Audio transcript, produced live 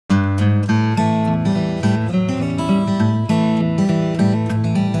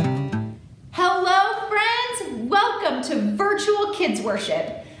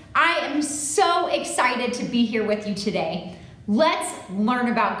worship. I am so excited to be here with you today. Let's learn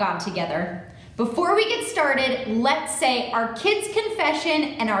about God together. Before we get started, let's say our kids' confession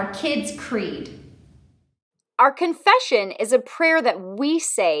and our kids' creed. Our confession is a prayer that we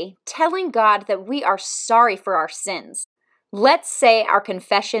say telling God that we are sorry for our sins. Let's say our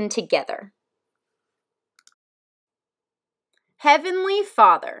confession together. Heavenly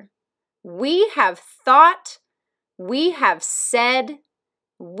Father, we have thought, we have said,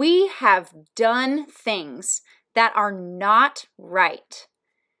 we have done things that are not right.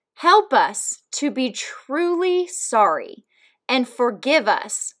 Help us to be truly sorry and forgive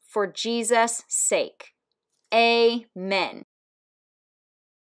us for Jesus' sake. Amen.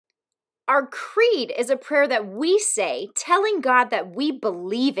 Our creed is a prayer that we say telling God that we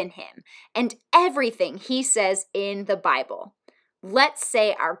believe in Him and everything He says in the Bible. Let's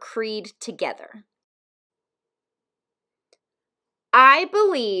say our creed together. I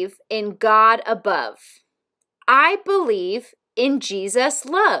believe in God above. I believe in Jesus'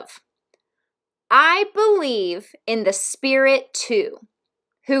 love. I believe in the Spirit too,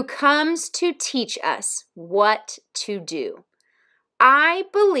 who comes to teach us what to do. I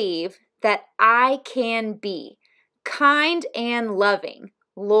believe that I can be kind and loving,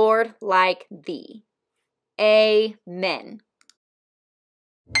 Lord, like Thee. Amen.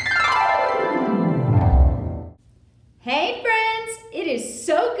 Hey friends, it is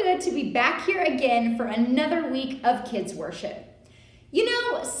so good to be back here again for another week of kids worship. You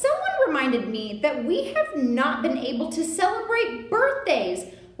know, someone reminded me that we have not been able to celebrate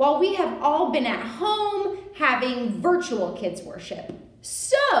birthdays while we have all been at home having virtual kids worship.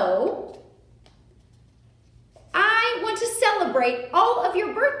 So, I want to celebrate all of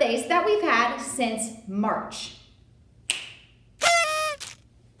your birthdays that we've had since March.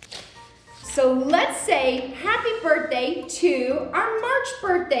 So let's say happy birthday to our March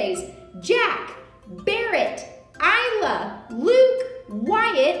birthdays, Jack, Barrett, Isla, Luke,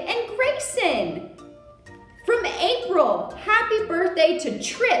 Wyatt, and Grayson. From April, happy birthday to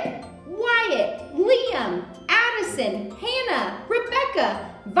Tripp, Wyatt, Liam, Addison, Hannah,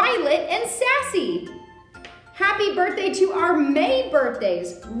 Rebecca, Violet, and Sassy. Happy birthday to our May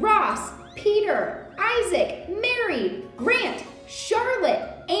birthdays, Ross, Peter, Isaac, Mary, Grant,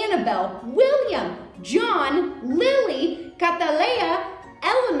 Charlotte, Annabelle, William, John, Lily, Catalea,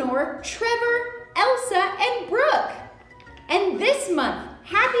 Eleanor, Trevor, Elsa, and Brooke. And this month,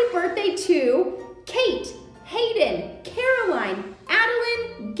 happy birthday to Kate, Hayden, Caroline,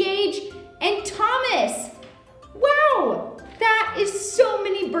 Adeline, Gage, and Thomas. Wow, that is so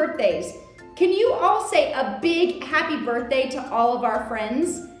many birthdays. Can you all say a big happy birthday to all of our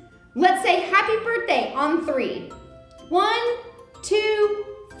friends? Let's say happy birthday on 3. 1, 2,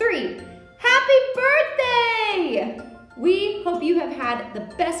 3. Happy birthday! We hope you have had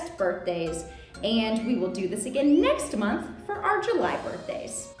the best birthdays, and we will do this again next month for our July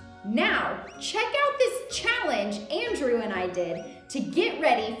birthdays. Now, check out this challenge Andrew and I did to get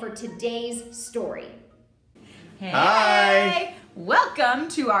ready for today's story. Hey! Hi. Welcome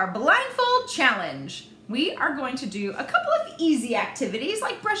to our blindfold challenge. We are going to do a couple of easy activities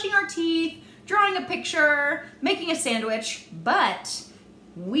like brushing our teeth, drawing a picture, making a sandwich, but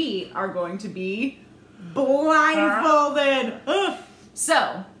we are going to be blindfolded.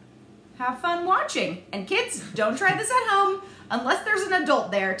 So, have fun watching. And kids, don't try this at home unless there's an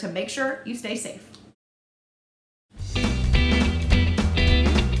adult there to make sure you stay safe.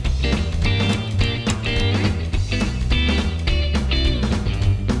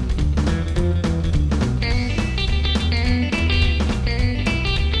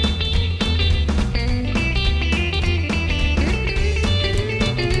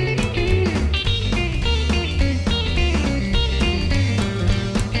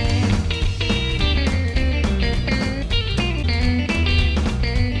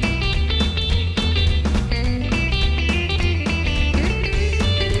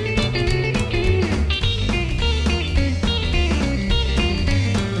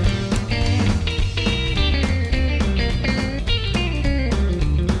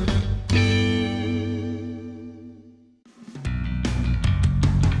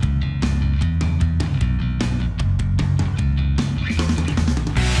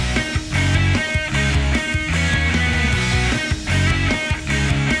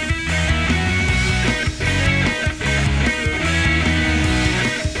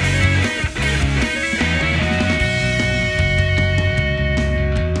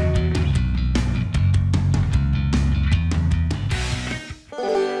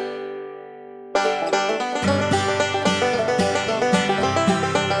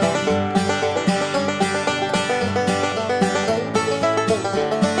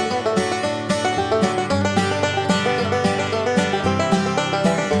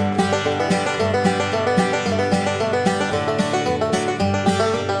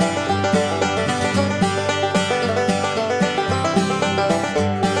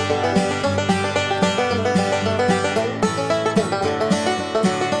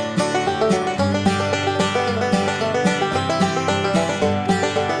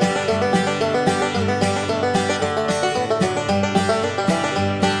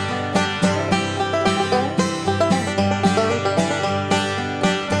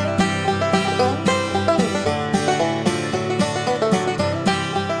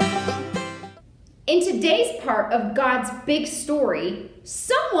 part of God's big story,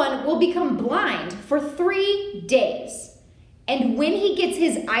 someone will become blind for 3 days. And when he gets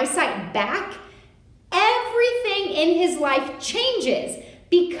his eyesight back, everything in his life changes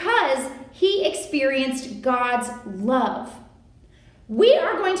because he experienced God's love. We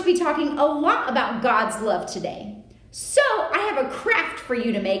are going to be talking a lot about God's love today. So I have a craft for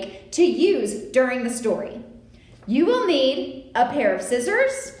you to make to use during the story. You will need a pair of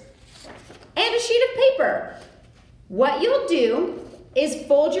scissors and a sheet of paper. What you'll do is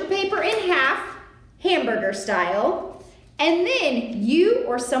fold your paper in half, hamburger style, and then you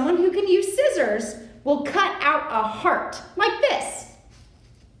or someone who can use scissors will cut out a heart like this.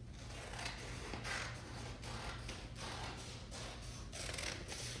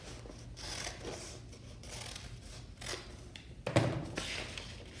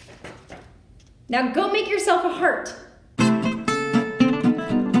 Now go make yourself a heart.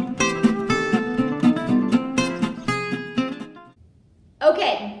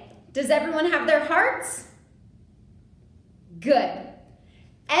 Okay, does everyone have their hearts? Good.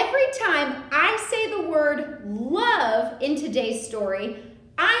 Every time I say the word love in today's story,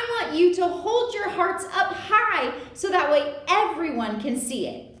 I want you to hold your hearts up high so that way everyone can see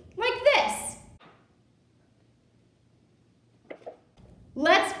it, like this.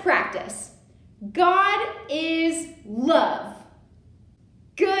 Let's practice. God is love.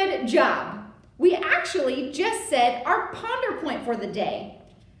 Good job. We actually just said our ponder point for the day.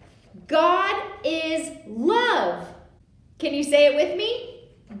 God is love. Can you say it with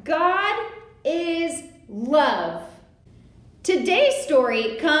me? God is love. Today's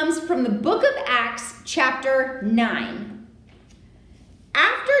story comes from the book of Acts, chapter 9.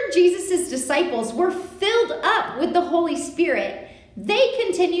 After Jesus' disciples were filled up with the Holy Spirit, they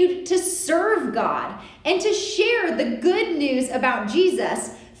continued to serve God and to share the good news about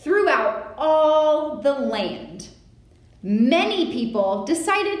Jesus throughout all the land. Many people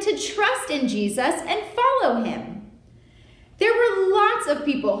decided to trust in Jesus and follow him. There were lots of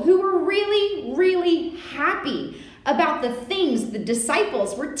people who were really happy about the things the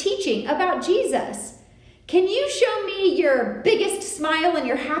disciples were teaching about Jesus. Can you show me your biggest smile and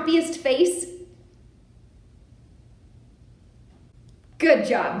your happiest face? Good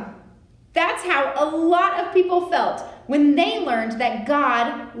job. That's how a lot of people felt when they learned that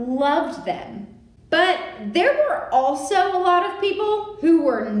God loved them. But there were also a lot of people who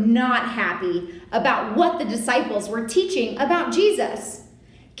were not happy about what the disciples were teaching about Jesus.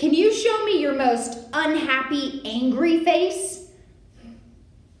 Can you show me your most unhappy, angry face?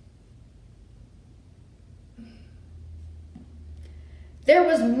 There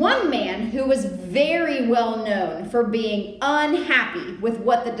was one man who was very well known for being unhappy with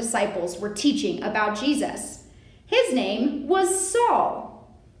what the disciples were teaching about Jesus. His name was Saul.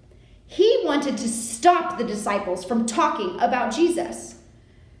 He wanted to stop the disciples from talking about Jesus.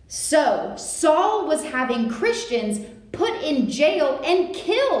 So Saul was having Christians put in jail and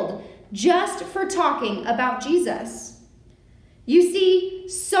killed just for talking about Jesus. You see,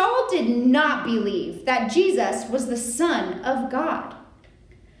 Saul did not believe that Jesus was the Son of God.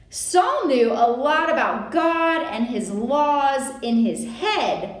 Saul knew a lot about God and his laws in his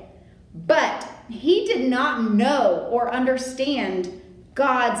head, but he did not know or understand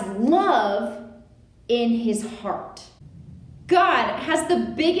God's love in his heart. God has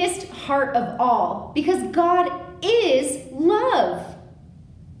the biggest heart of all because God is love.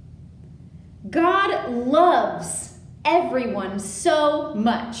 God loves everyone so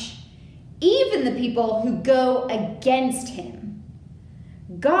much, even the people who go against him.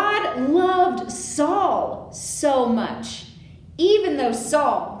 God loved Saul so much, even though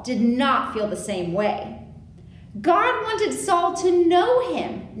Saul did not feel the same way. God wanted Saul to know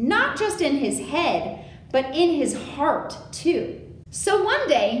him, not just in his head, but in his heart too. So one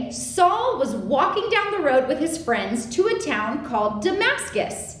day, Saul was walking down the road with his friends to a town called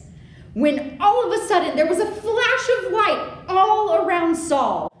Damascus, when all of a sudden there was a flash of light all around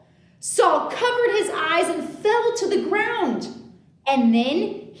Saul. Saul covered his eyes and fell to the ground. And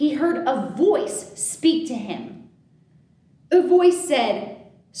then he heard a voice speak to him. The voice said,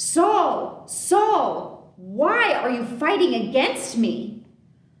 "Saul, Saul, why are you fighting against me?"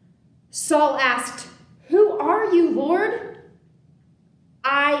 Saul asked, "Who are you, Lord?"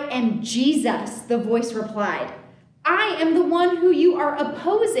 "I am Jesus," the voice replied. "I am the one who you are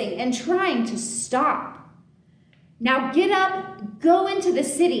opposing and trying to stop. Now get up, go into the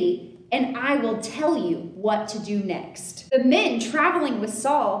city, and I will tell you what to do next." The men traveling with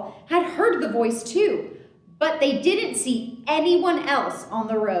Saul had heard the voice too, but they didn't see anyone else on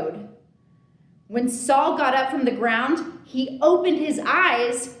the road. When Saul got up from the ground, he opened his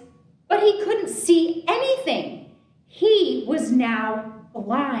eyes, but he couldn't see anything. He was now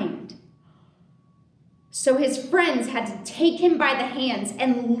blind. So his friends had to take him by the hands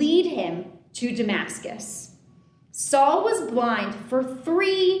and lead him to Damascus. Saul was blind for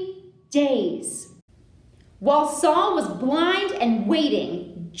 3 days. While Saul was blind and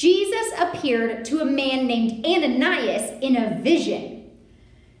waiting, Jesus appeared to a man named Ananias in a vision.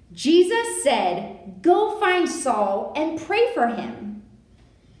 Jesus said, "Go find Saul and pray for him."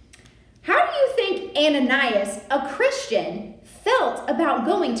 How do you think Ananias, a Christian, felt about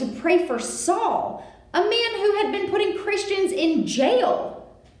going to pray for Saul, a man who had been putting Christians in jail?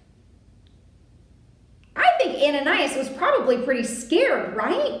 I think Ananias was probably pretty scared,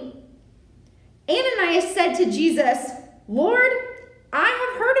 right? Ananias said to Jesus, "Lord, I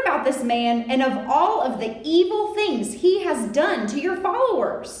have heard about this man and of all of the evil things he has done to your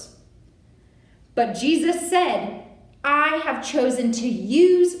followers." But Jesus said, "I have chosen to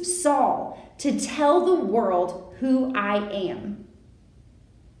use Saul to tell the world who I am."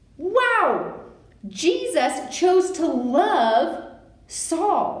 Wow! Jesus chose to love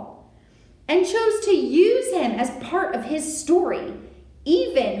Saul and chose to use him as part of his story,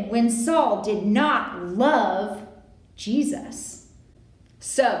 even when Saul did not love Jesus.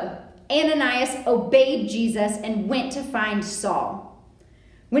 So, Ananias obeyed Jesus and went to find Saul.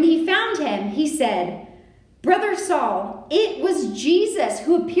 When he found him, he said, "Brother Saul, it was Jesus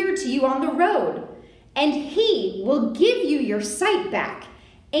who appeared to you on the road, and he will give you your sight back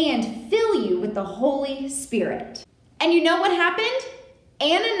and fill you with the Holy Spirit." And you know what happened?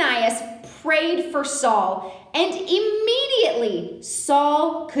 Ananias prayed for Saul, and immediately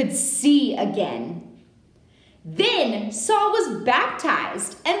Saul could see again. Then Saul was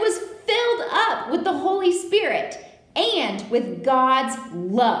baptized and was filled up with the Holy Spirit and with God's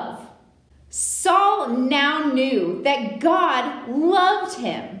love. Saul now knew that God loved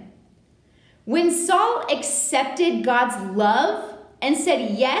him. When Saul accepted God's love and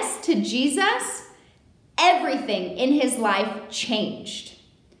said yes to Jesus, everything in his life changed.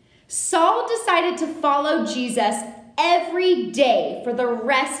 Saul decided to follow Jesus every day for the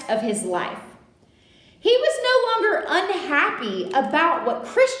rest of his life. He was no longer unhappy about what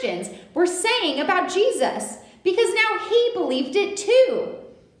Christians were saying about Jesus because now he believed it too.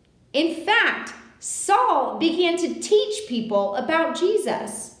 In fact, Saul began to teach people about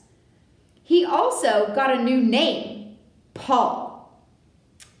Jesus. He also got a new name, Paul.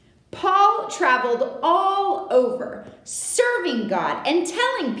 Paul traveled all over, serving God and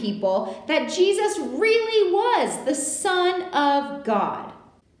telling people that Jesus really was the Son of God.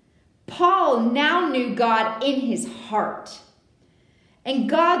 Paul now knew God in his heart, and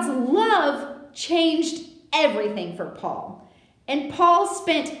God's love changed everything for Paul. And Paul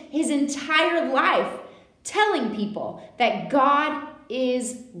spent his entire life telling people that God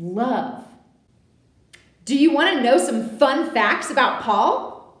is love. Do you want to know some fun facts about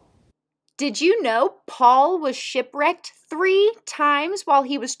Paul? Did you know Paul was shipwrecked 3 times while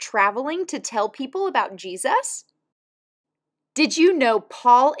he was traveling to tell people about Jesus? Did you know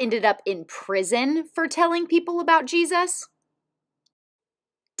Paul ended up in prison for telling people about Jesus?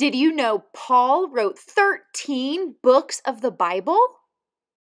 Did you know Paul wrote 13 books of the Bible?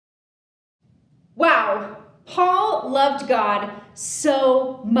 Wow, Paul loved God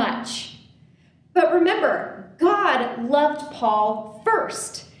so much. But remember, God loved Paul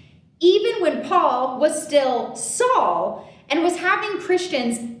first. Even when Paul was still Saul and was having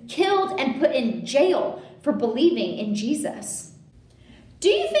Christians killed and put in jail for believing in Jesus. Do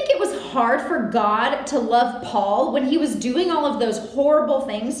you think it was hard for God to love Paul when he was doing all of those horrible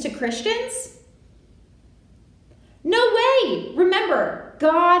things to Christians? No way! Remember,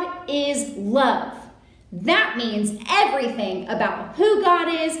 God is love. That means everything about who God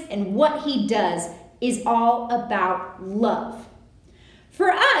is and what he does is all about love. For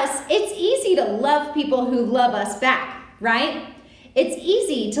us, it's easy to love people who love us back, right? It's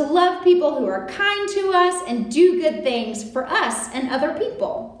easy to love people who are kind to us and do good things for us and other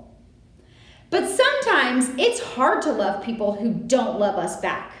people. But sometimes it's hard to love people who don't love us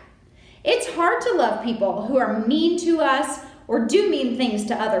back. It's hard to love people who are mean to us or do mean things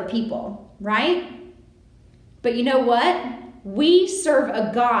to other people, right? But you know what? We serve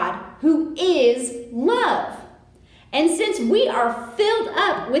a God who is love. And since we are filled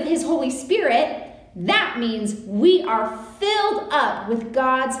up with his Holy Spirit, that means we are filled up with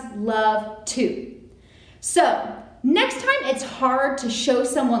God's love too. So, next time it's hard to show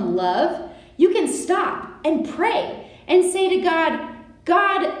someone love, you can stop and pray and say to God,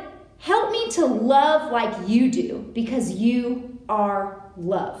 "God, help me to love like you do because you are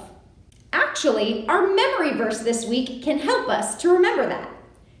love." Actually, our memory verse this week can help us to remember that.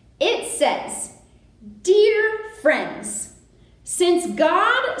 It says, "Dear friends, since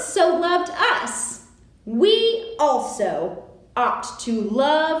God so loved us, we also ought to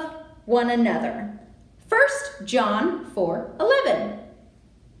love one another. 1 John 4:11.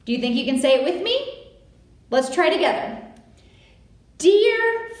 Do you think you can say it with me? Let's try together.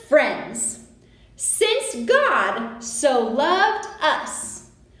 Dear friends, since God so loved us,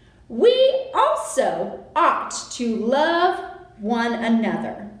 we also ought to love one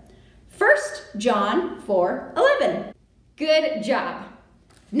another. 1 John 4:11. Good job.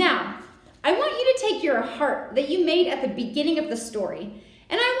 Now, I want you to take your heart that you made at the beginning of the story,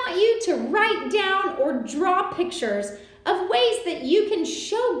 and I want you to write down or draw pictures of ways that you can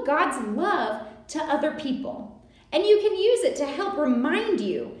show God's love to other people. And you can use it to help remind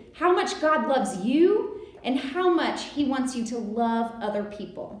you how much God loves you and how much he wants you to love other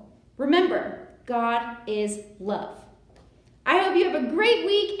people. Remember, God is love. I hope you have a great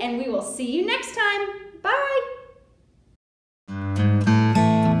week, and we will see you next time. Bye.